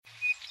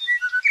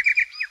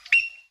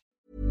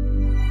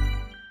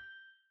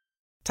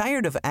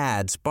Tired of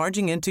ads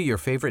barging into your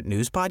favorite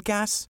news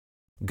podcasts?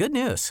 Good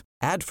news.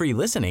 Ad-free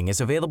listening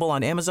is available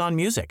on Amazon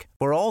Music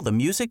for all the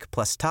music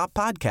plus top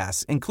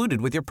podcasts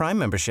included with your Prime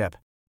membership.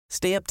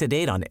 Stay up to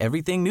date on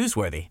everything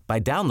newsworthy by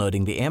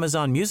downloading the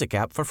Amazon Music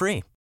app for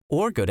free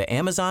or go to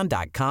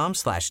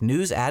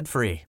amazon.com/news ad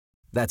free.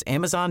 That's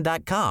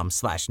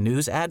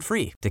amazon.com/news ad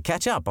free to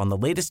catch up on the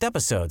latest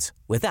episodes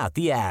without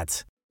the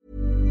ads.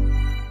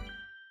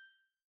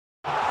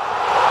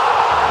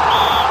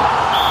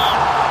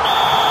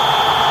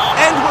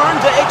 And we're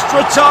into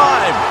extra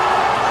time.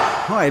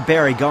 Hi,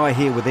 Barry Guy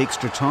here with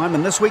Extra Time,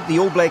 and this week the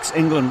All Blacks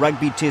England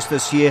rugby test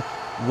this year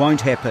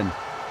won't happen.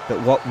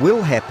 But what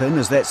will happen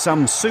is that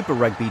some Super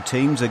Rugby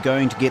teams are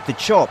going to get the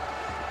chop,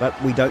 but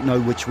we don't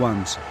know which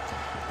ones.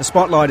 The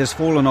spotlight has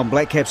fallen on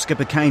Black Cap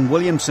skipper Kane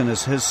Williamson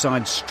as his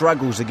side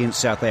struggles against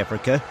South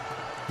Africa.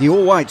 The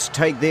All Whites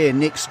take their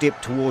next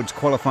step towards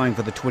qualifying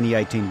for the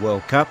 2018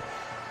 World Cup,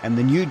 and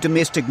the new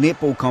domestic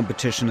netball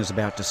competition is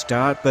about to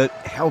start, but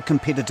how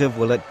competitive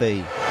will it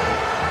be?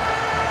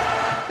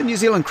 The New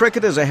Zealand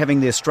cricketers are having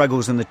their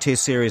struggles in the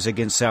Test series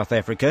against South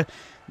Africa.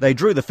 They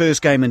drew the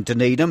first game in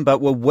Dunedin, but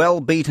were well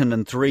beaten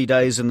in 3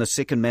 days in the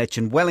second match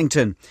in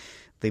Wellington.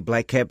 The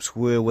Black Caps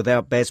were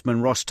without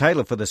batsman Ross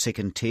Taylor for the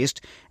second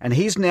Test, and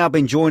he's now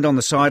been joined on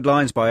the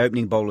sidelines by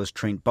opening bowlers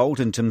Trent Boult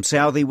and Tim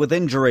Southee with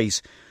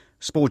injuries.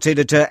 Sports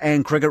editor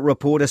and cricket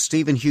reporter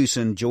Stephen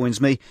Hewson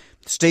joins me.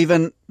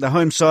 Stephen, the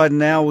home side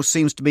now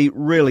seems to be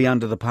really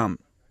under the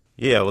pump.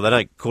 Yeah, well, they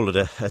don't call it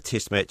a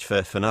test match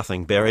for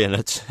nothing, Barry, and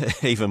it's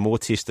even more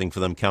testing for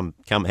them come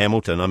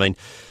Hamilton. I mean,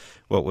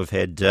 what we've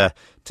had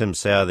Tim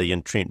Southee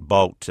and Trent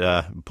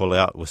Boult pull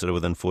out sort of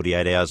within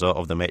 48 hours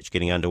of the match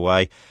getting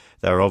underway.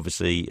 They're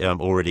obviously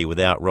already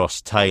without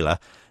Ross Taylor,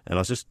 and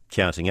I was just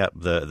counting up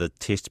the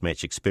test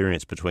match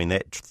experience between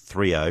that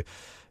trio,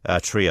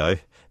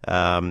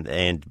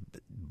 and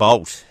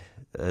Boult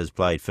has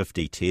played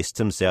 50 tests,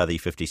 Tim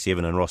Southee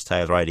 57 and Ross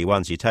Taylor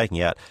 81, so you're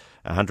taking out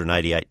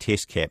 188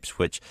 test caps,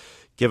 which,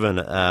 given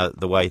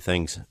the way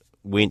things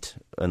went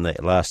in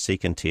that last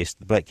second test,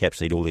 the Black Caps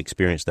need all the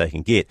experience they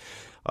can get.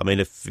 I mean,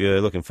 if you're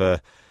looking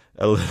for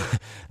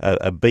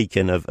a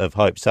beacon of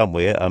hope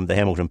somewhere, the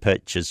Hamilton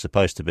pitch is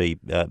supposed to be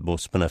more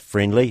spinner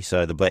friendly,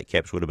 so the Black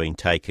Caps would have been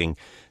taking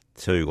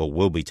two, or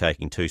will be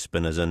taking two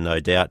spinners in, no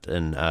doubt,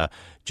 in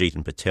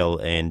Jeetan Patel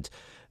and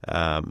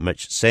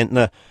Mitch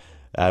Santner.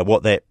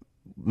 What that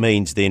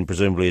means then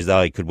presumably is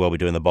they could well be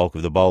doing the bulk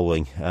of the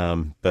bowling,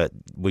 but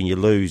when you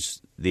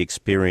lose the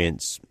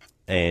experience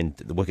and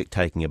the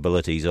wicket-taking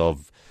abilities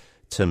of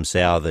Tim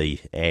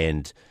Southee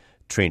and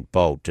Trent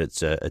Boult,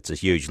 it's a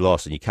huge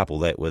loss, and you couple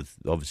that with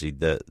obviously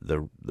the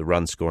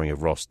run scoring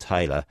of Ross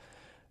Taylor,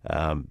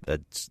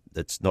 it's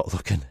not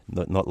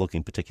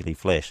looking particularly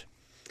flash.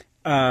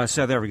 South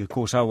Africa, of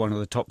course, are one of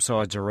the top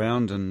sides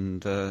around,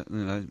 and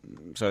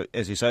so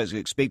as you say, it's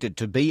expected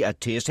to be a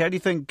test. How do you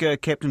think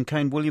Captain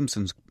Kane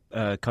Williamson's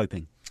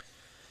coping?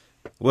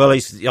 Well,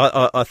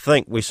 I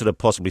think we sort of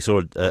possibly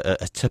saw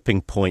a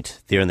tipping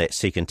point there in that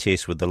second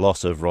test with the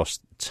loss of Ross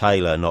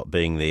Taylor not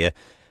being there.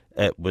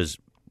 It was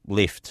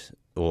left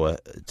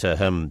to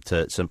him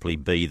to simply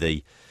be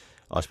the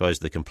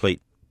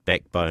complete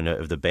backbone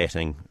of the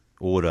batting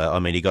order. I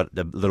mean, he got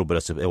a little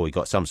bit of he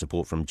got some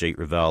support from Jeet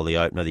Raval,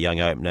 the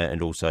young opener,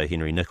 and also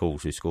Henry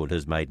Nicholls, who scored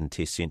his maiden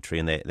Test century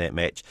in that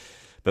match.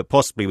 But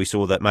possibly we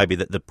saw that maybe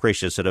the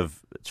pressure it's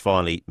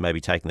finally maybe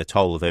taking the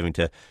toll of having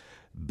to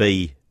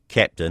be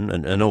captain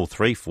in all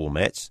three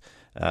formats,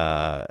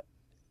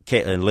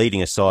 and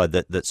leading a side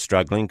that's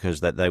struggling because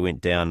they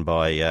went down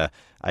by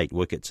 8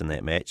 wickets in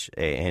that match,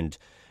 and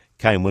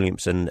Kane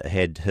Williamson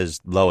had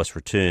his lowest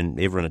return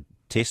ever in a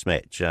Test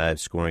match,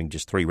 scoring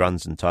just 3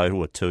 runs in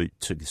total, or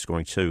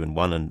scoring 2 and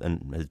 1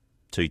 in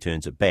 2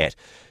 turns at bat.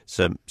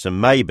 So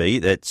maybe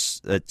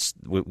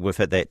we've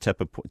hit that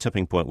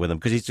tipping point with him,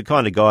 because he's the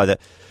kind of guy that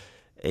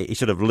he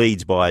sort of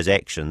leads by his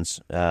actions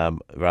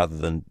rather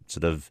than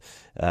sort of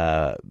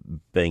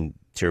being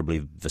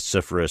terribly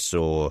vociferous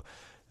or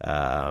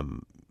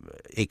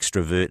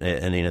extrovert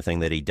in anything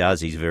that he does.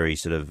 He's very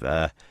sort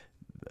of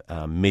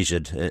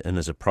measured in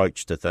his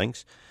approach to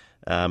things.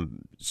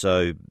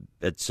 So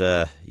it's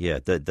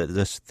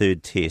this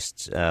third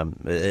test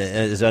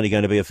is only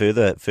going to be a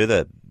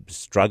further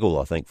struggle,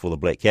 I think, for the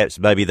Black Caps.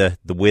 Maybe the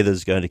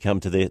weather's going to come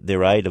to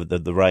their aid.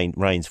 The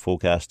rain's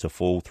forecast to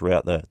fall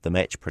throughout the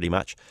match pretty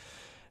much.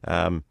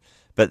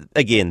 But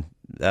again,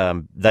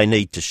 they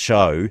need to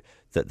show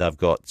that they've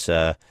got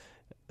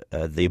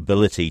the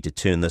ability to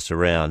turn this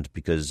around,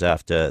 because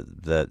after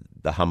the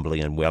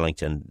humbling in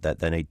Wellington, that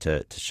they need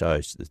to show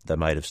they're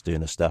made of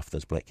sterner stuff,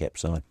 this Black Cap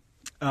side.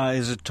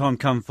 Is it time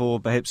come for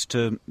perhaps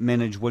to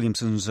manage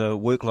Williamson's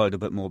workload a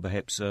bit more,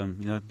 perhaps,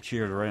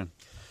 share it around?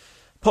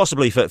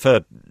 Possibly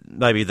for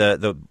maybe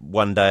the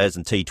one-dayers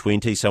and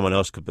T20, someone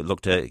else could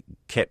look to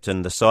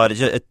captain the side.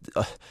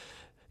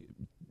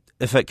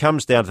 If it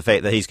comes down to the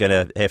fact that he's going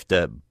to have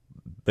to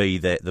be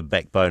the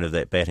backbone of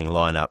that batting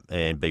lineup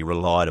and be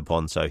relied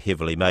upon so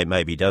heavily,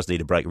 maybe he does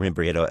need a break.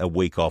 Remember, he had a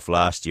week off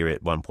last year.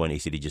 At one point he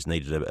said he just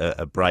needed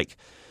a break,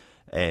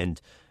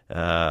 and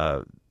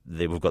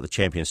we've got the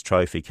Champions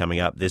Trophy coming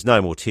up. There's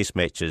no more Test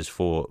matches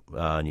for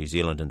New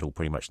Zealand until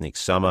pretty much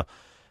next summer,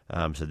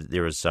 so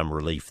there is some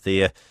relief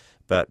there.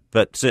 But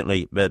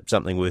certainly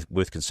something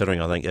worth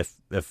considering, I think,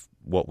 if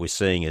what we're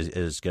seeing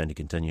is going to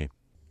continue.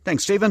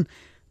 Thanks, Stephen.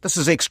 This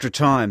is Extra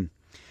Time.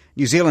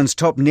 New Zealand's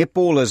top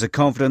netballers are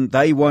confident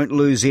they won't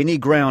lose any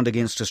ground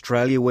against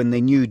Australia when their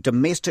new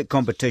domestic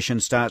competition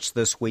starts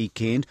this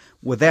weekend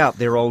without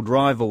their old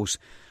rivals.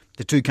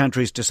 The two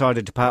countries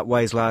decided to part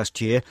ways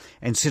last year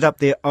and set up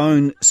their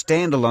own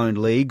standalone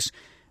leagues,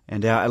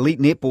 and our elite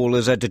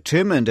netballers are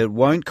determined it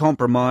won't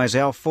compromise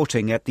our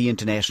footing at the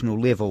international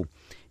level.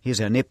 Here's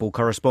our netball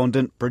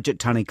correspondent, Bridget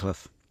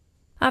Tunnicliffe.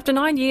 After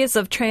 9 years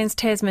of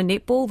Trans-Tasman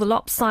netball, the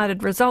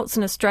lopsided results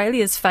in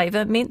Australia's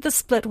favour meant the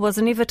split was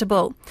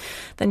inevitable.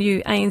 The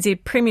new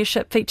ANZ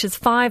Premiership features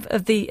 5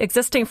 of the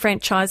existing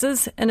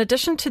franchises, in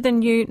addition to the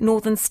new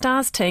Northern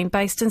Stars team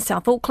based in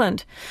South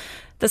Auckland.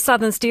 The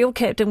Southern Steel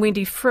captain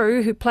Wendy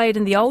Frew, who played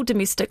in the old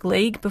domestic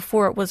league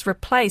before it was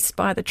replaced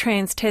by the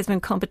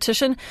Trans-Tasman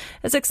competition,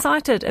 is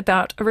excited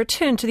about a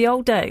return to the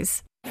old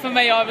days. For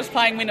me, I was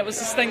playing when it was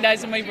the Sting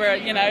days and we were,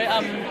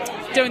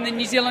 doing the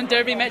New Zealand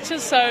Derby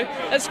matches, so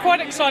it's quite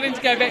exciting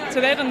to go back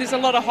to that, and there's a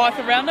lot of hype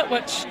around it,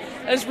 which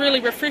is really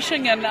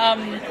refreshing, and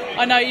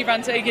I know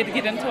everyone's eager to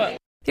get into it.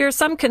 There is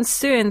some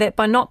concern that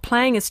by not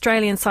playing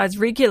Australian sides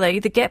regularly,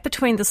 the gap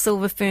between the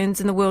Silver Ferns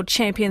and the world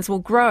champions will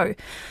grow.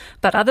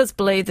 But others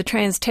believe the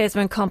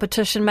Trans-Tasman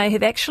competition may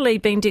have actually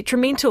been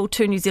detrimental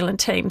to New Zealand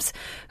teams,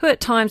 who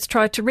at times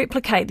tried to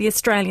replicate the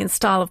Australian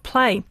style of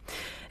play.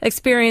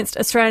 Experienced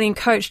Australian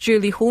coach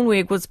Julie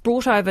Hornweg was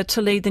brought over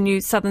to lead the new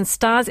Southern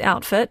Stars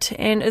outfit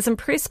and is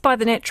impressed by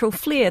the natural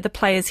flair the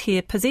players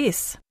here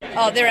possess.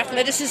 Oh, their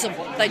athleticism.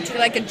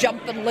 They can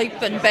jump and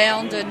leap and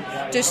bound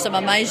and do some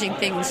amazing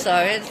things, so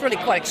it's really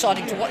quite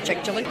exciting to watch,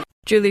 actually.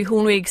 Julie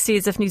Hornweg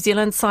says if New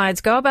Zealand sides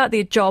go about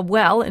their job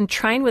well and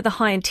train with a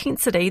high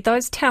intensity,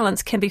 those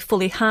talents can be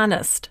fully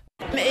harnessed.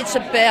 It's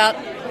about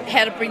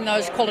how to bring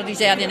those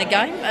qualities out in a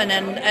game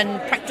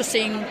and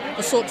practising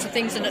the sorts of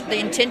things and the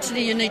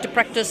intensity you need to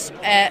practice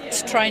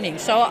at training.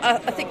 So I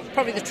think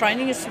probably the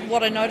training is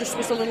what I noticed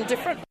was a little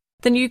different.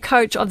 The new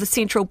coach of the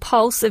Central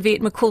Pulse,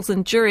 Yvette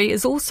McCausland-Jury,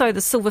 is also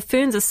the Silver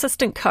Ferns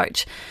assistant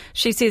coach.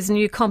 She says the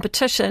new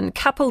competition,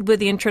 coupled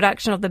with the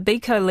introduction of the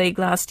Biko League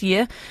last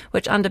year,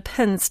 which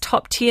underpins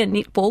top-tier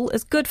netball,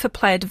 is good for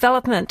player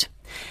development.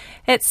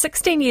 At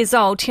 16 years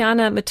old,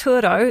 Tiana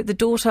Maturo, the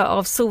daughter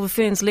of Silver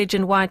Ferns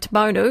legend Wai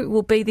Tamonu,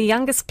 will be the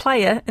youngest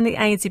player in the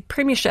ANZ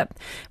Premiership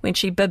when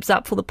she bibs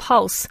up for the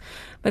Pulse.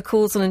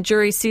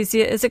 McCausland-Jury says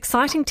there is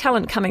exciting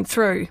talent coming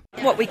through.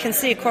 What we can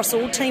see across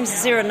all teams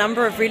is there are a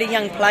number of really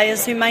young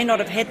players who may not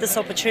have had this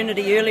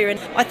opportunity earlier. And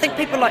I think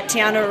people like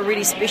Tiana are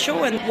really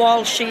special, and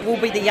while she will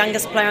be the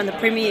youngest player in the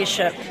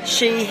Premiership,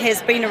 she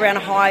has been around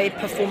a high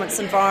performance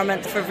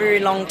environment for a very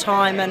long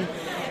time, and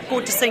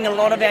forward to seeing a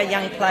lot of our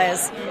young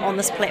players on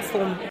this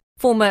platform.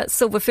 Former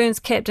Silver Ferns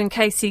captain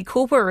Casey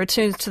Korpa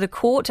returns to the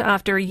court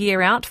after a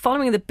year out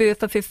following the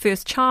birth of her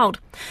first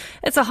child.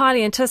 It's a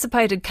highly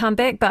anticipated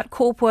comeback, but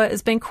Korpa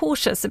is being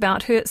cautious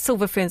about her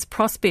Silver Ferns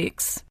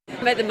prospects.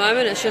 At the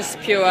moment, it's just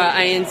pure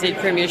ANZ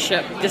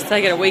Premiership. Just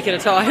take it a week at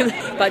a time.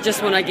 But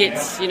just want to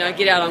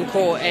get out on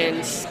court and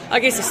I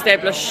guess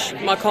establish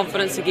my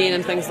confidence again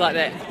and things like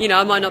that.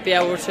 I might not be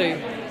able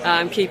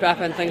to keep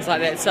up and things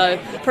like that. So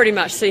pretty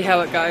much see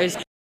how it goes.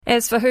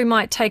 As for who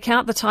might take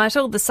out the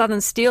title, the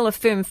Southern Steel are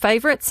firm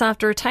favourites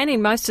after retaining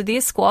most of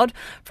their squad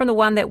from the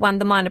one that won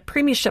the minor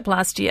premiership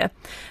last year.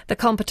 The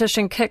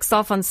competition kicks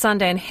off on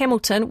Sunday in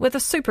Hamilton with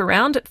a super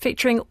round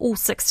featuring all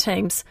 6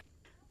 teams.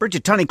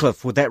 Bridget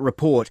Tunnicliffe with that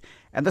report,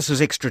 and this is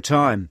Extra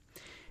Time.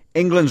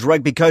 England's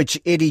rugby coach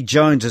Eddie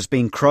Jones has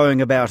been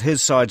crowing about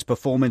his side's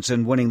performance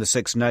in winning the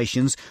Six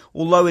Nations,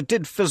 although it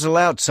did fizzle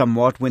out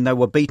somewhat when they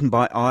were beaten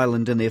by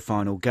Ireland in their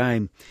final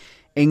game.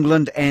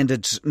 England and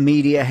its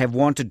media have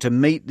wanted to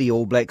meet the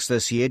All Blacks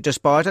this year,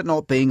 despite it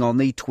not being on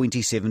the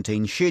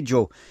 2017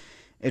 schedule.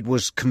 It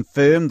was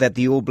confirmed that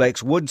the All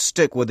Blacks would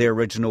stick with their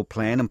original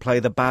plan and play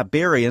the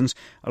Barbarians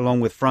along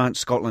with France,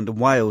 Scotland and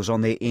Wales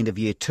on their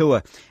end-of-year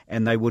tour,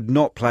 and they would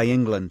not play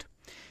England.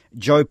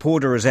 Joe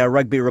Porter is our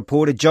rugby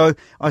reporter. Joe,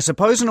 I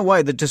suppose in a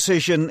way the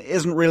decision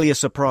isn't really a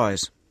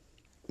surprise.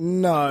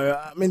 No,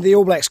 the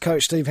All Blacks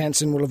coach Steve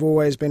Hansen will have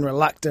always been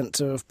reluctant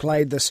to have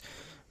played this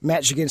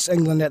match against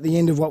England at the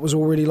end of what was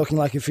already looking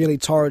like a fairly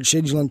torrid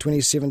schedule in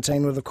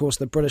 2017 with, of course,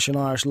 the British and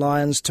Irish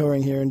Lions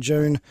touring here in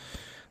June,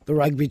 the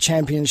Rugby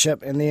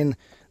Championship, and then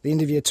the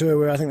end-of-year tour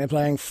where I think they're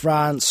playing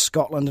France,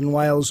 Scotland and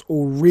Wales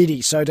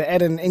already. So to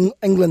add an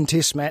England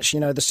test match,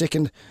 the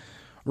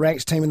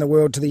second-ranked team in the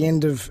world to the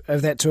end of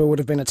that tour would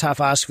have been a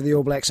tough ask for the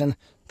All Blacks, and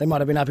they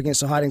might have been up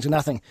against a hiding to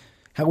nothing.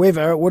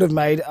 However, it would have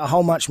made a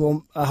whole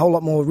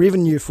lot more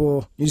revenue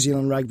for New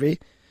Zealand rugby.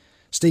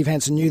 Steve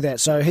Hansen knew that,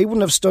 so he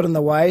wouldn't have stood in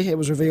the way. It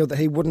was revealed that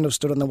he wouldn't have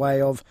stood in the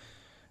way of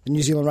the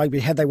New Zealand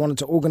rugby had they wanted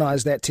to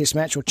organise that test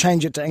match or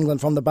change it to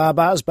England from the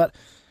Barbars. But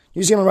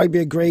New Zealand rugby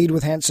agreed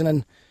with Hansen,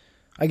 and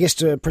I guess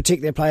to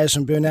protect their players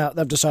from burnout,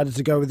 they've decided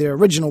to go with their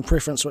original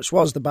preference, which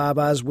was the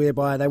Barbars,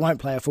 whereby they won't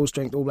play a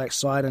full-strength All Blacks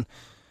side. And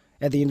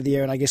at the end of the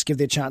year, and I guess give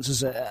their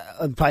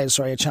players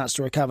a chance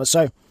to recover.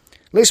 So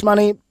less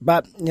money,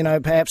 but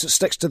perhaps it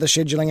sticks to the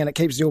scheduling and it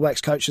keeps the All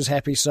Blacks coaches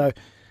happy. So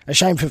a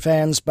shame for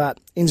fans, but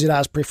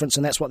NZR's preference,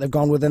 and that's what they've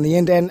gone with in the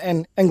end.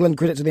 And England,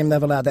 credit to them,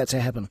 they've allowed that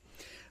to happen.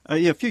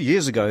 A few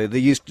years ago,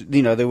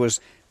 there was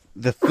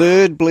the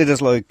third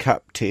Bledisloe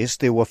Cup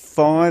test. There were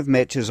 5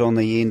 matches on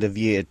the end of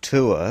year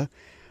tour.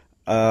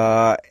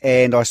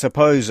 And I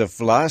suppose if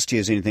last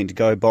year's anything to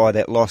go by,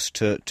 that loss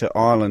to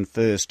Ireland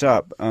first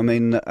up. I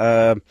mean,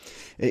 I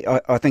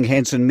think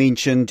Hansen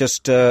mentioned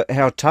just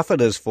how tough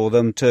it is for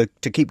them to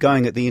keep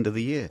going at the end of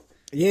the year.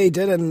 Yeah, he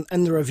did.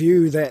 In the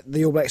review that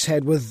the All Blacks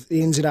had with the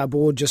NZR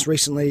board just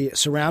recently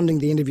surrounding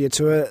the end of year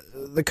tour,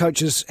 the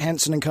coaches,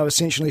 Hansen and co,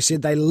 essentially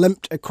said they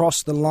limped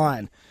across the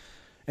line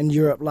in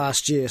Europe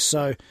last year.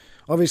 So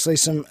obviously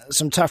some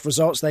tough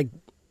results. They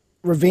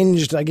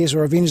revenged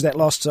that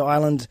loss to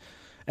Ireland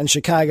in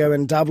Chicago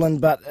and Dublin,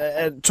 but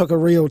it took a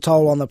real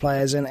toll on the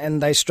players,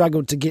 and they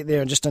struggled to get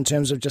there just in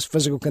terms of just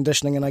physical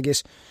conditioning and I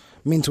guess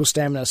mental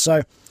stamina.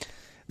 So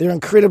they're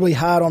incredibly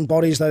hard on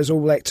bodies, those All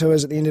Black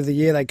tours at the end of the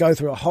year. They go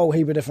through a whole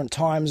heap of different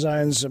time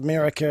zones,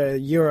 America,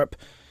 Europe.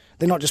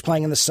 They're not just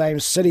playing in the same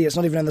city. It's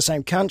not even in the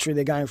same country.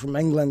 They're going from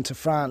England to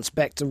France,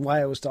 back to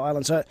Wales to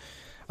Ireland. So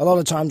a lot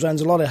of time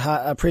zones, a lot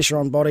of pressure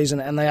on bodies,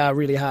 and they are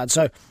really hard.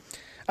 So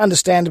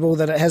understandable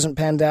that it hasn't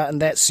panned out in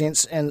that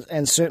sense,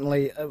 and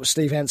certainly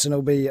Steve Hansen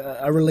will be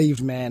a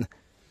relieved man.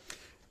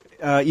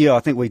 I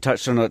think we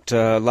touched on it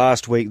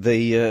last week.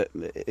 The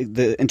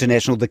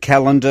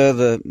calendar,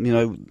 the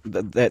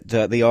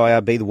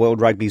IRB, the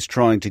World Rugby is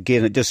trying to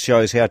get. It just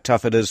shows how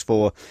tough it is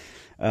for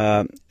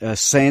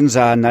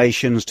Sanzar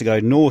nations to go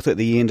north at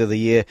the end of the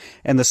year,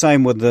 and the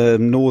same with the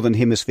Northern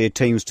Hemisphere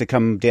teams to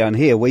come down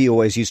here. We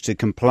always used to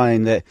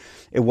complain that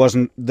it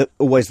wasn't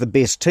always the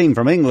best team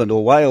from England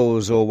or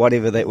Wales or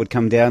whatever that would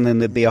come down,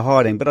 and there'd be a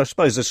hiding. But I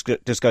suppose this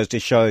just goes to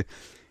show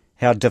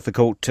how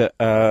difficult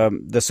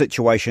the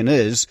situation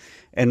is,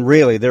 and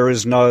really there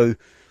is no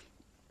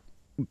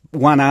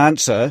one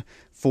answer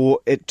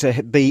for it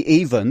to be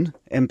even,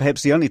 and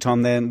perhaps the only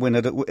time then when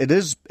it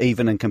is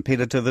even and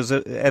competitive is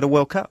at a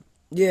World Cup.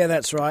 Yeah,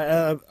 that's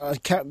right.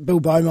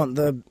 Bill Beaumont,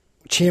 the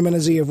chairman,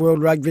 of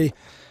World Rugby,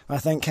 I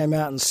think came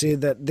out and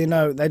said that they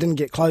didn't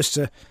get close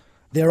to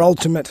their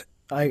ultimate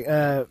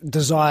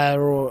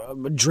desire or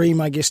dream,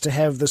 I guess, to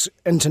have this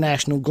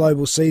international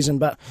global season,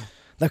 but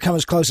they've come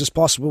as close as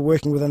possible,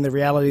 working within the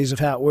realities of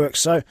how it works.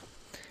 So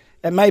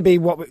it may be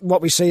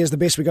what we see is the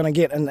best we're going to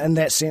get. In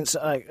that sense,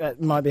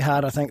 it might be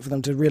hard, I think, for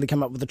them to really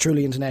come up with a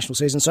truly international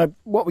season. So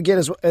what we get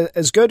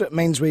is good. It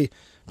means we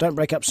don't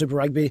break up Super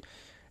Rugby,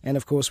 and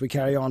of course we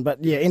carry on.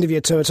 But yeah, end of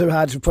year tour, too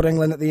hard to put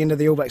England at the end of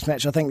the All Blacks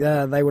match. I think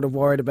they would have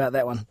worried about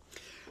that one.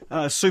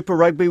 Super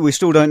Rugby, we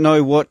still don't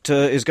know what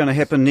is going to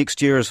happen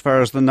next year as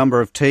far as the number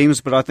of teams,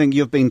 but I think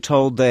you've been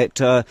told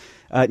that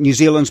New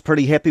Zealand's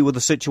pretty happy with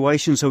the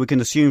situation, so we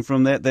can assume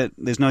from that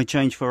there's no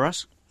change for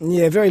us?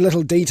 Yeah, very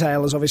little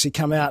detail has obviously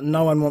come out, and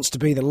no one wants to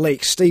be the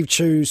leak.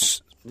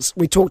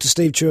 We talked to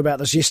Steve Chu about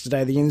this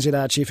yesterday, the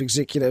NZR chief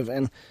executive,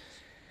 and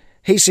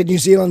he said New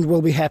Zealand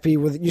Rugby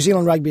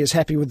is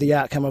happy with the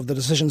outcome of the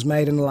decisions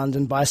made in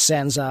London by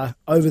SANZAAR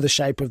over the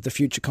shape of the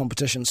future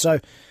competition. So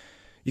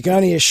you can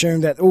only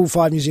assume that all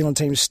 5 New Zealand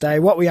teams stay.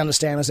 What we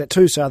understand is that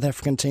 2 South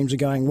African teams are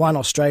going, 1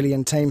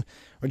 Australian team,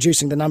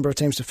 reducing the number of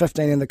teams to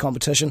 15 in the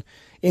competition.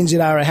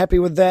 NZR are happy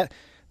with that.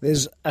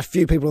 There's a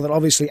few people that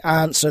obviously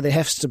aren't, so there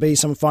has to be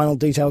some final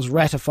details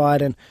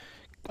ratified and,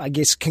 I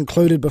guess,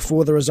 concluded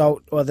before the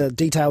result or the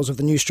details of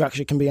the new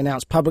structure can be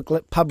announced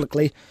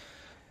publicly.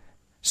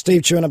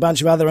 Steve Chu and a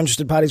bunch of other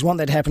interested parties want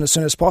that to happen as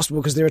soon as possible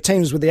because there are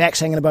teams with the axe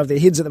hanging above their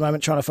heads at the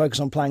moment trying to focus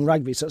on playing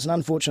rugby. So it's an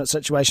unfortunate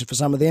situation for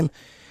some of them.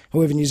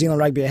 However, New Zealand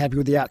Rugby are happy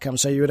with the outcome,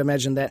 so you would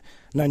imagine that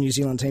no New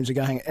Zealand teams are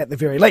going at the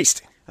very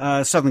least.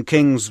 Southern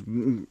Kings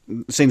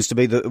seems to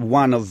be the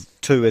one of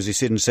 2, as you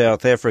said, in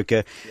South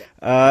Africa.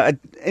 An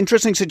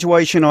interesting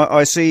situation.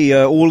 I see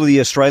all of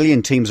the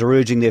Australian teams are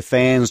urging their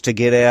fans to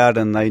get out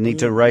and they need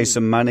to raise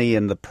some money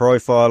and the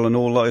profile and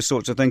all those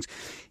sorts of things.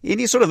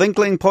 Any sort of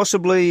inkling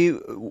possibly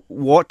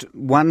what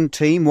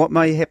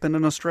may happen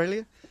in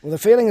Australia? Well, the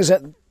feeling is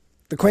that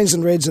the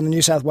Queensland Reds and the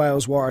New South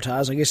Wales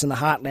Waratahs, I guess in the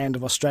heartland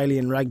of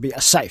Australian rugby,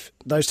 are safe.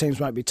 Those teams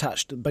won't be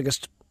touched. The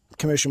biggest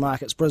commercial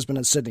markets, Brisbane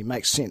and Sydney,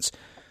 makes sense.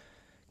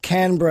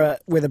 Canberra,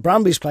 where the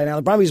Brumbies play now,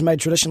 the Brumbies may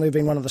traditionally have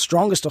been one of the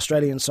strongest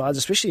Australian sides,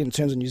 especially in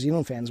terms of New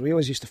Zealand fans. We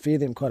always used to fear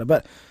them quite a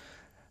bit.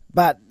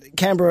 But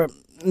Canberra,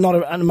 not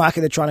a market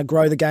they're trying to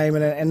grow the game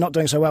and not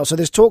doing so well. So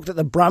there's talk that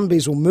the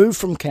Brumbies will move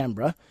from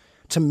Canberra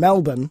to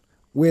Melbourne,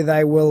 where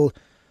they will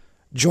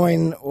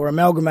join or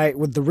amalgamate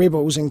with the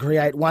Rebels and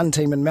create one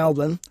team in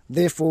Melbourne.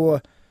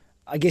 Therefore,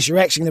 I guess you're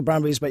axing the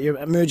Brumbies, but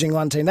you're merging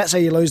one team. That's how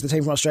you lose the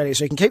team from Australia.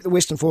 So you can keep the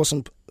Western Force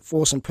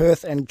in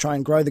Perth and try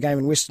and grow the game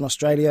in Western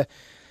Australia.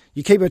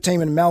 You keep a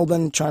team in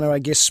Melbourne, trying to, I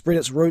guess, spread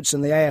its roots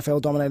in the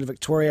AFL-dominated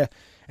Victoria,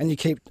 and you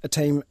keep a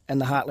team in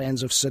the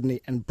heartlands of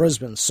Sydney and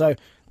Brisbane. So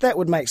that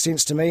would make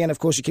sense to me. And, of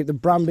course, you keep the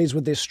Brumbies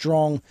with their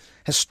strong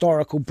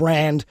historical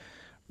brand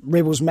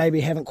Rebels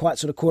maybe haven't quite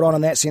sort of caught on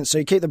in that sense. So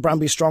you keep the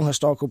Brumbies' strong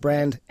historical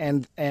brand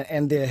and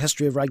their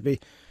history of rugby,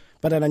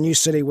 but in a new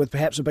city with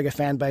perhaps a bigger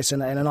fan base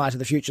and an eye to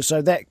the future.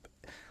 So that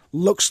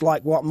looks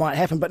like what might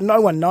happen, but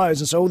no one knows.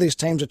 And so all these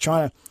teams are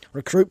trying to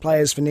recruit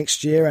players for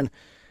next year and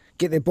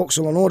get their books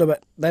all in order,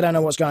 but they don't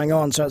know what's going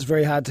on, so it's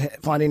very hard to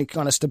find any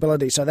kind of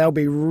stability. So they'll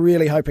be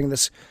really hoping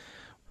the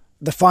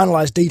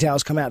finalised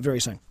details come out very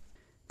soon.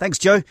 Thanks,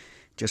 Joe.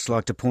 Just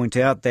like to point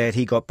out that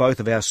he got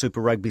both of our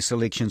Super Rugby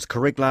selections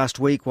correct last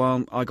week,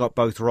 while I got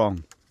both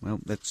wrong.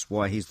 Well, that's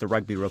why he's the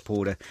rugby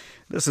reporter.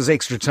 This is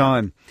Extra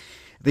Time.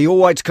 The All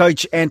Whites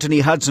coach Anthony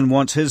Hudson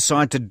wants his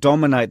side to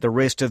dominate the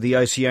rest of the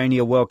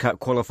Oceania World Cup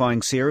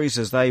qualifying series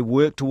as they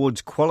work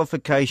towards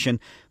qualification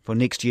for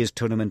next year's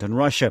tournament in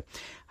Russia.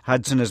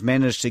 Hudson has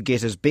managed to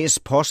get his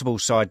best possible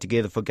side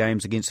together for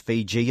games against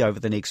Fiji over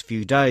the next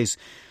few days.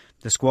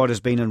 The squad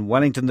has been in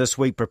Wellington this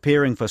week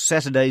preparing for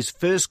Saturday's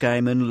first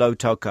game in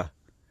Lautoka.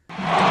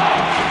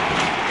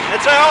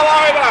 It's all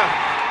over.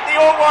 The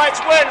All Whites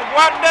win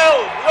 1-0.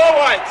 The All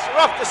Whites are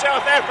off to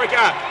South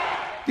Africa.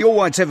 The All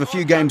Whites have a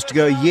few games to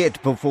go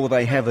yet before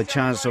they have a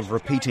chance of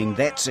repeating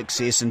that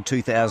success in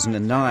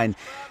 2009.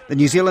 The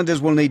New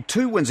Zealanders will need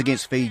 2 wins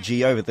against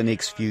Fiji over the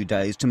next few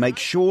days to make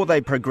sure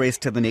they progress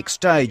to the next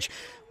stage,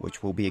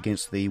 which will be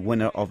against the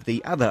winner of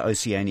the other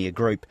Oceania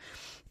group.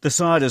 The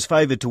side is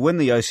favoured to win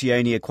the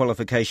Oceania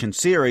qualification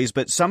series,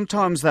 but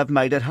sometimes they've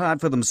made it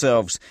hard for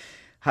themselves.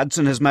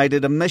 Hudson has made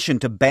it a mission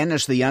to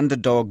banish the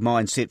underdog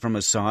mindset from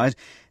his side,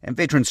 and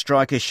veteran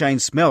striker Shane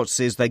Smeltz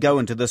says they go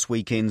into this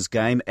weekend's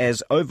game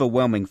as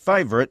overwhelming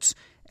favourites,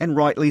 and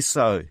rightly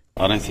so.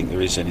 I don't think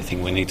there is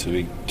anything we need to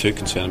be too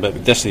concerned about.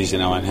 But destiny is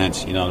in our own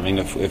hands. You know what I mean?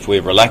 If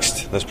we're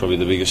relaxed, that's probably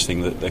the biggest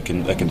thing that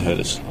can hurt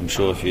us. I'm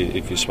sure if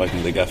you've spoken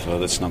to the gaffer,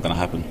 that's not going to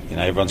happen. You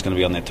know, everyone's going to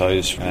be on their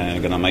toes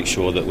and going to make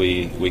sure that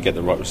we get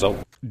the right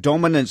result.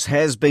 Dominance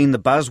has been the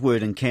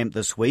buzzword in camp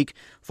this week.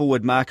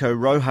 Forward Marco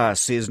Rojas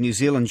says New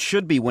Zealand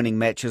should be winning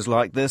matches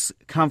like this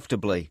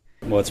comfortably.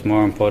 What's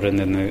more important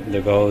than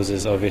the goals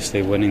is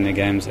obviously winning the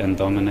games and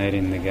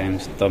dominating the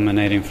games.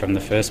 Dominating from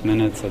the first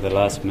minute to the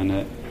last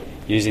minute.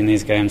 Using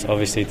these games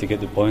obviously to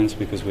get the points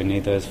because we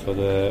need those for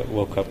the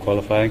World Cup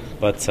qualifying,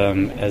 but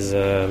as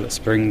a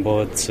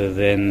springboard to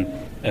then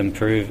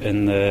improve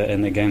in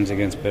the games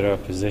against better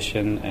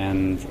opposition,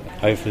 and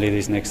hopefully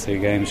these next 2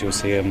 games you'll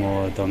see a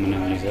more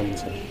dominant New Zealand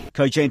side.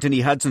 Coach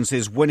Anthony Hudson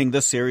says winning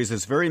this series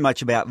is very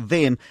much about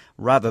them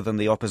rather than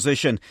the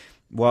opposition.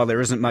 While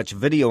there isn't much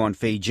video on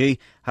Fiji,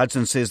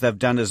 Hudson says they've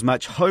done as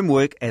much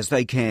homework as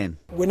they can.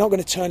 We're not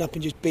going to turn up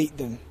and just beat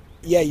them.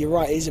 Yeah, you're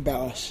right, it is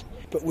about us.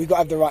 But we've got to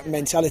have the right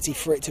mentality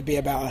for it to be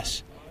about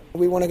us.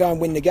 We want to go and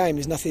win the game.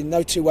 There's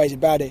no 2 ways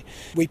about it.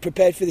 We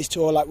prepared for this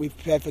tour like we've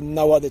prepared for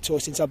no other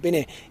tour since I've been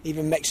here,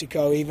 even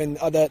Mexico, even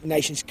other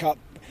Nations Cup.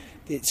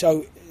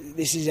 So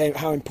this is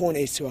how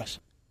important it is to us.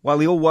 While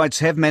the All Whites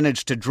have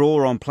managed to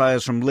draw on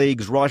players from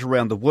leagues right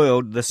around the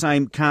world, the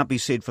same can't be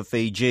said for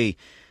Fiji.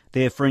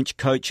 Their French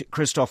coach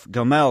Christophe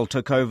Gomel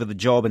took over the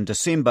job in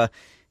December.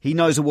 He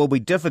knows it will be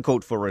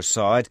difficult for his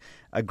side,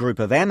 a group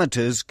of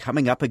amateurs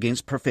coming up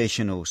against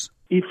professionals.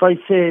 If I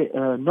say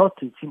not,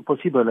 it's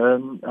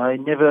impossible. I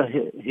never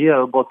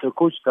hear about a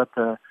coach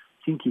that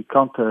think he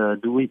can't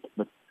do it.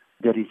 But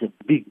there is a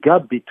big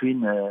gap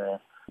between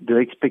the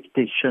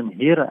expectation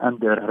here and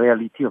the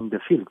reality on the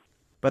field.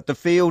 But the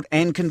field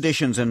and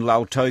conditions in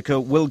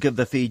Lautoka will give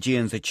the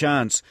Fijians a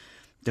chance.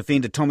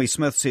 Defender Tommy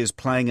Smith says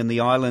playing in the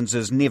islands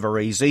is never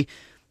easy.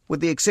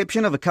 With the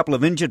exception of a couple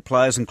of injured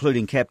players,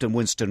 including captain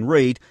Winston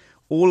Reid,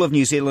 all of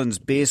New Zealand's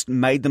best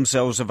made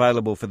themselves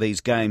available for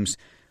these games.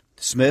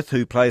 Smith,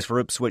 who plays for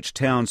Ipswich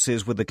Town,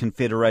 says with the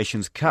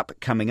Confederations Cup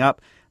coming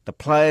up, the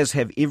players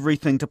have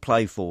everything to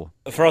play for.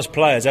 For us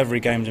players,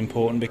 every game's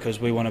important because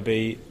we want to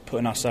be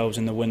putting ourselves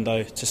in the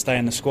window to stay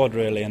in the squad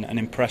really and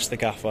impress the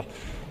gaffer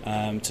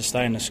to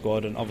stay in the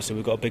squad. And obviously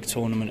we've got a big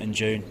tournament in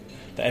June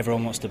that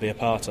everyone wants to be a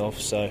part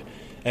of, so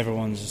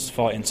everyone's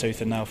fighting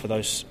tooth and nail for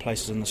those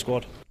places in the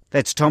squad.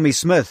 That's Tommy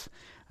Smith.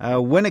 A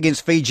win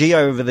against Fiji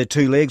over the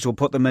 2 legs will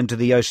put them into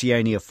the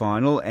Oceania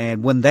final,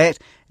 and win that,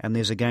 and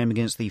there's a game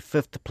against the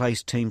 5th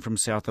place team from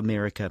South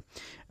America.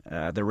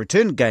 The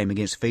return game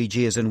against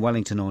Fiji is in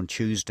Wellington on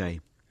Tuesday.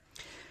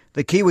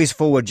 The Kiwis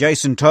forward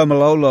Jason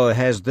Taumalolo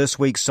has this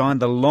week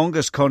signed the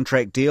longest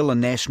contract deal in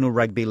National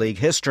Rugby League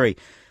history.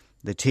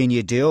 The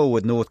 10-year deal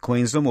with North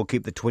Queensland will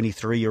keep the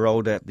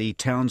 23-year-old at the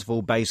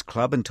Townsville-based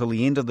club until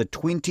the end of the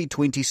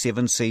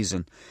 2027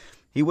 season.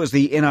 He was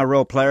the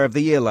NRL Player of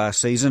the Year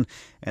last season,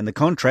 and the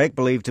contract,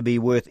 believed to be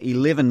worth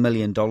 $11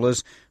 million,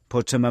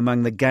 puts him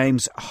among the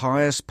game's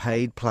highest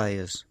paid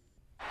players.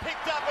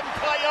 Picked up and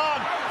play on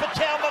for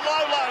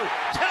Taumalolo.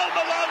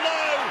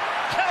 Taumalolo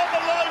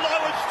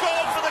has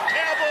gone for the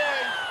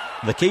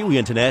Cowboys. The Kiwi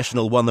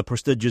international won the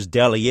prestigious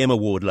Dally M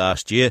Award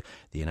last year,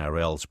 the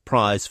NRL's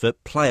prize for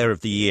Player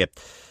of the Year.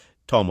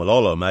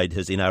 Taumalolo made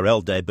his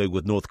NRL debut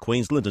with North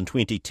Queensland in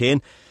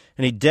 2010,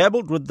 and he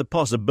dabbled with the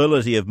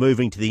possibility of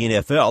moving to the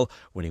NFL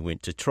when he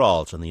went to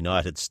trials in the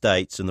United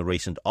States in the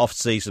recent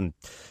off-season.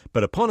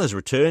 But upon his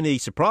return, he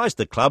surprised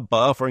the club by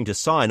offering to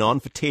sign on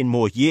for 10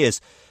 more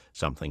years.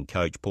 something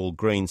coach Paul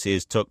Green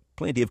says took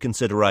plenty of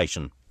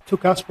consideration.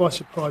 Took us by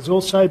surprise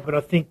also, but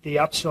I think the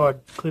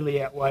upside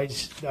clearly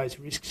outweighs those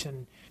risks,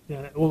 and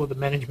all of the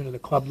management of the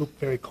club looked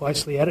very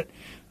closely at it.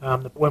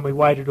 When we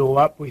weighed it all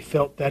up, we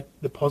felt that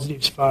the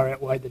positives far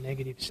outweighed the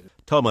negatives.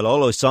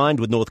 Taumalolo signed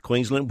with North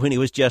Queensland when he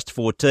was just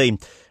 14,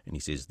 and he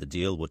says the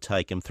deal will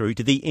take him through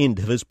to the end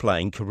of his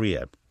playing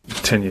career.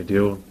 10-year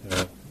deal,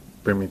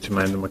 bring me to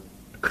my end of my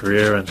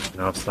career, and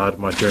I've started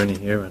my journey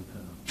here, and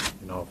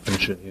I'll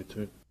finish it here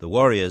too. The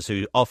Warriors,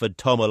 who offered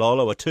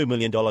Taumalolo a $2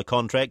 million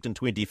contract in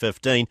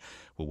 2015,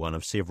 were one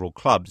of several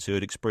clubs who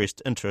had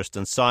expressed interest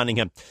in signing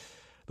him.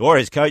 The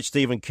Warriors coach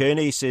Stephen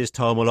Kearney says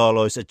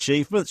Taumalolo's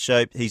achievements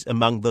show he's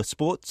among the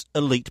sport's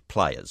elite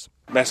players.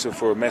 Massive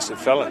for a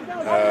massive fella.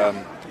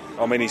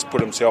 He's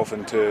put himself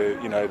into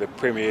one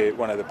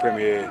of the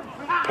premier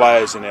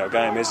players in our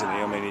game,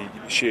 isn't he?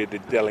 He shared the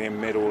Dally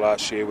M medal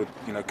last year with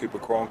Cooper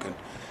Cronk, and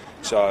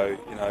so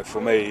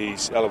for me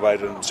he's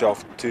elevated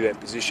himself to that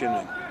position.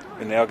 And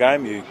in our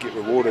game, you get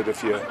rewarded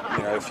if you're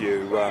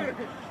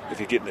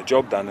getting the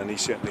job done, and he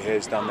certainly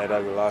has done that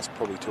over the last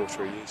probably 2 or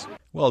 3 years.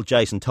 While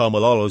Jason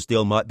Taumalolo's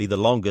deal might be the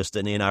longest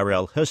in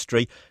NRL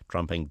history,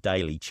 trumping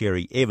Daly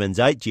Cherry Evans'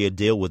 8-year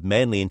deal with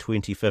Manly in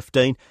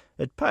 2015,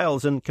 it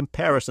pales in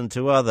comparison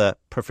to other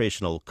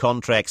professional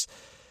contracts.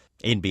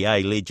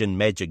 NBA legend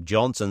Magic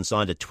Johnson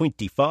signed a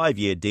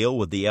 25-year deal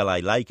with the LA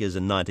Lakers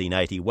in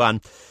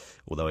 1981,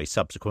 although he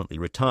subsequently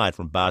retired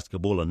from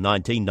basketball in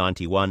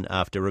 1991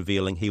 after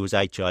revealing he was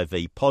HIV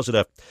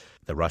positive.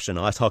 The Russian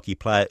ice hockey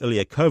player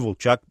Ilya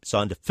Kovalchuk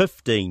signed a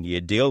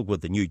 15-year deal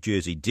with the New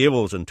Jersey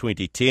Devils in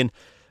 2010,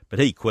 but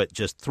he quit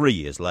just 3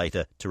 years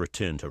later to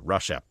return to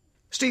Russia.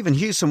 Stephen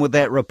Hewson with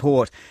that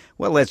report.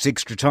 Well, that's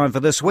extra time for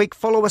this week.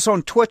 Follow us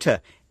on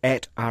Twitter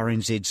at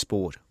RNZ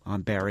Sport.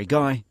 I'm Barry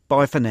Guy.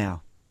 Bye for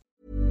now.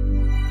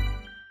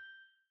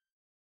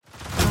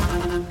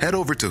 Head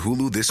over to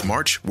Hulu this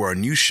March, where our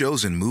new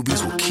shows and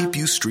movies will keep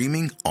you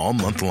streaming all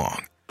month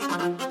long.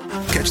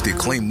 Catch the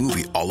acclaimed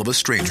movie All of Us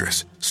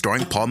Strangers,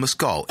 starring Paul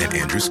Mescal and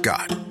Andrew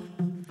Scott.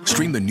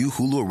 Stream the new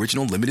Hulu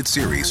original limited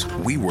series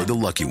We Were the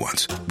Lucky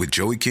Ones with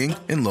Joey King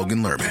and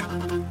Logan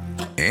Lerman.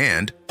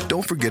 And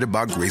don't forget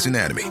about Grey's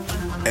Anatomy.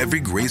 Every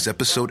Grey's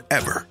episode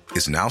ever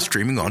is now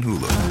streaming on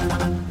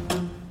Hulu.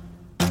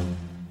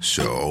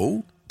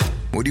 So,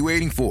 what are you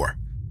waiting for?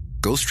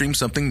 Go stream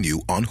something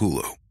new on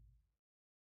Hulu.